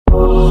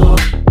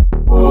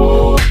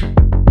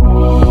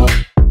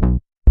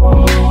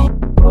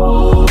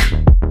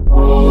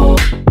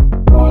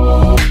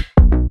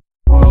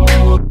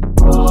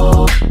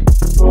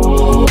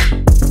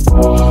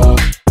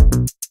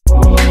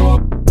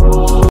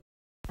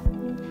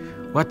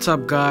What's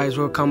up guys,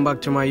 welcome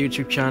back to my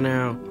YouTube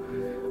channel.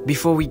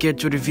 Before we get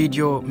to the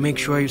video, make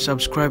sure you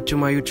subscribe to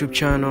my YouTube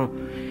channel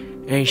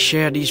and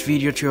share this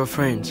video to your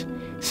friends.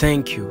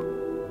 Thank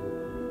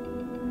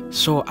you.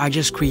 So I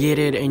just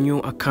created a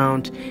new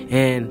account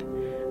and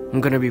I'm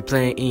gonna be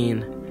playing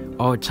in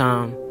all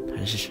time.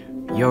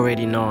 You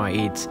already know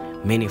it's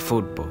mini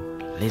football.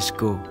 Let's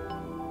go.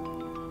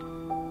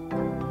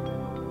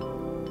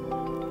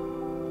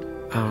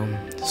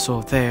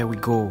 So there we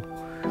go.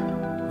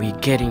 We're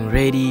getting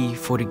ready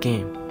for the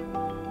game.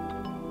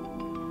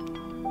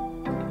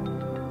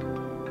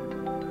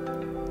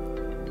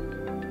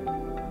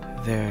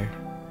 There.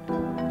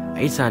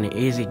 It's an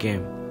easy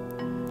game.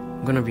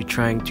 I'm gonna be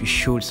trying to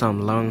shoot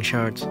some long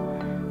shots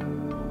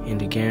in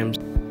the games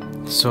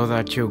so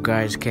that you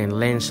guys can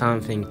learn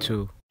something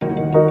too.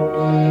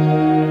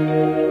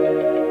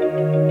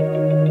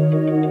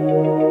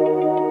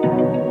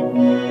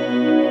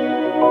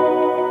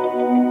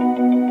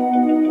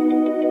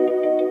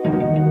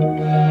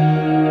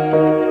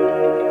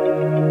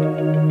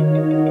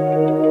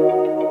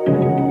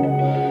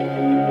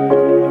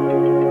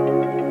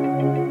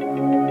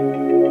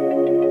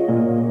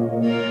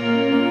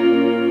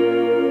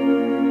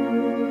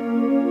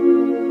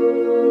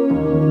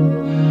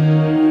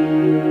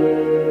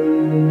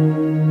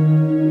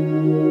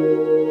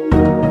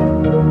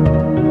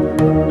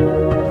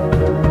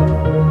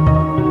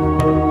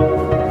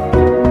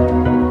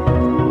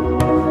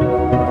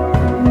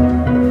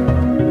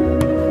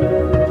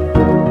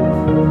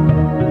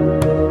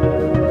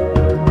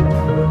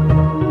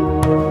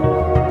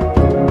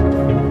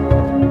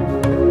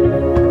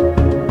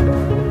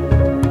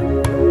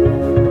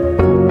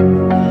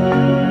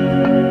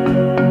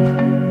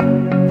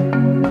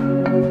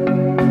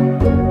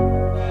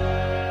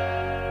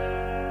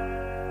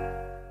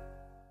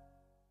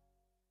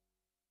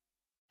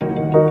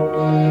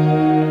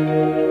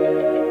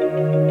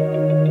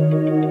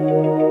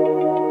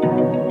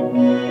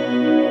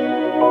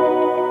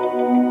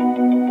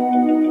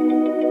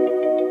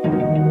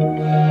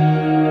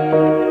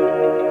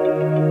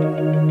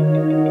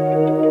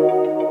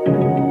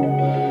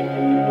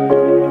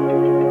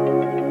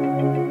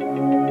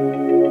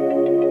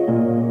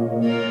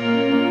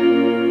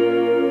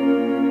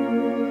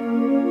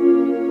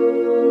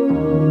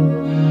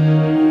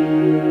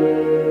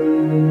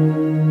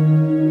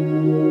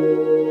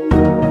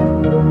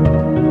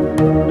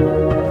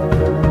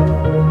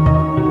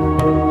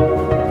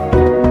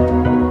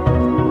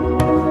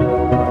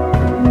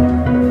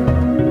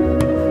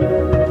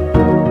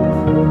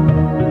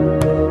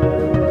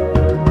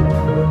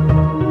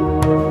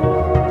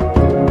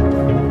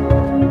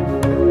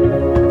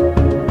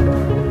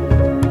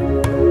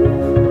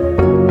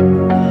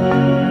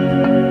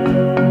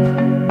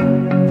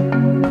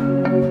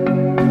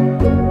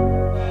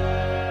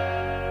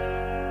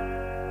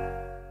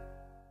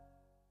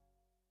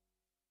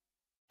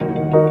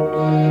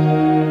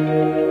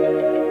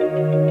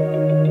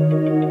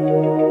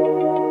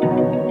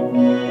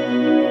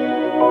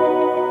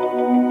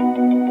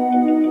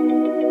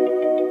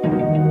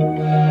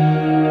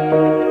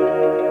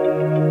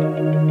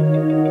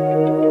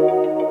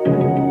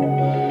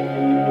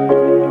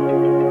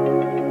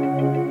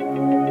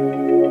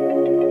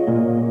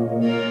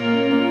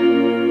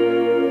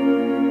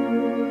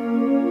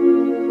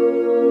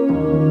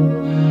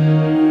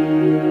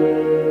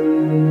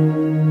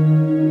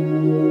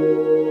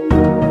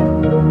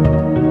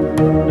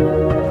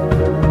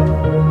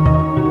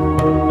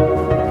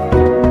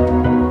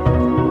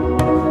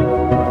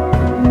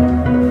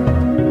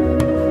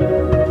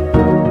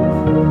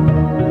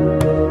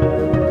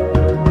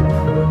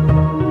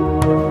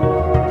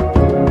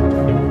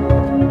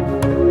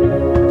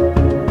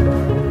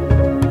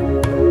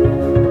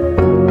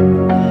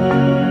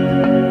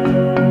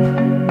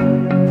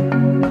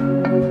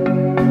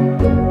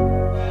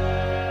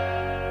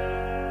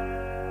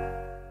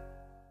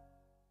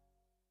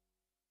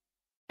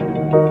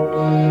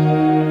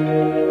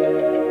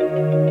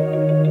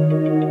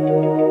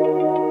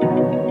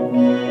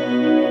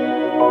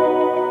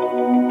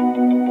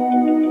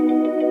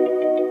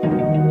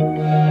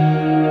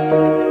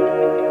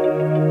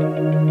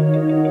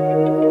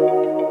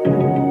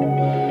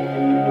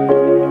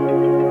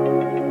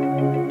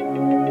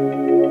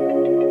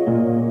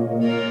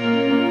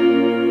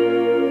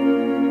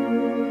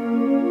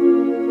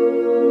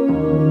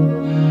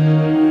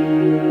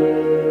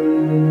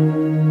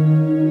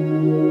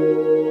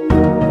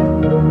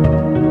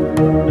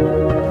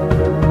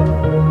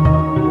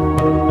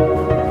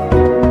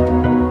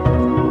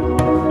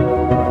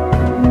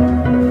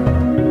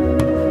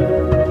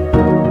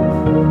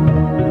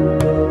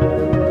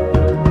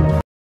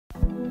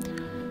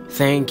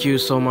 Thank you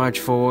so much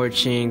for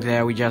watching.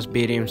 There we just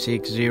beat him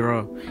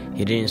 6-0.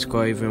 He didn't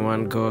score even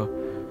one goal.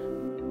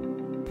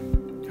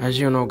 As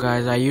you know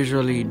guys, I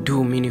usually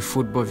do mini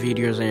football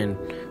videos and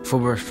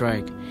football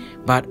strike,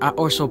 but I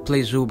also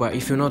play Zuba.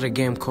 If you know the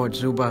game called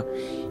Zuba,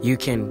 you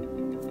can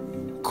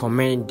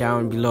comment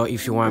down below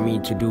if you want me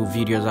to do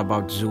videos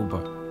about Zuba,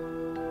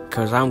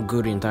 because I'm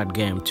good in that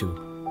game too.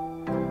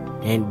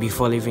 And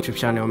before leaving the YouTube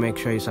channel, make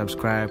sure you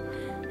subscribe.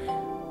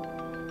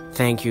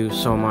 Thank you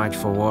so much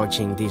for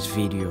watching this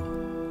video.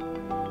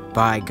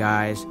 Bye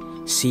guys,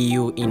 see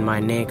you in my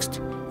next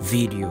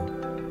video.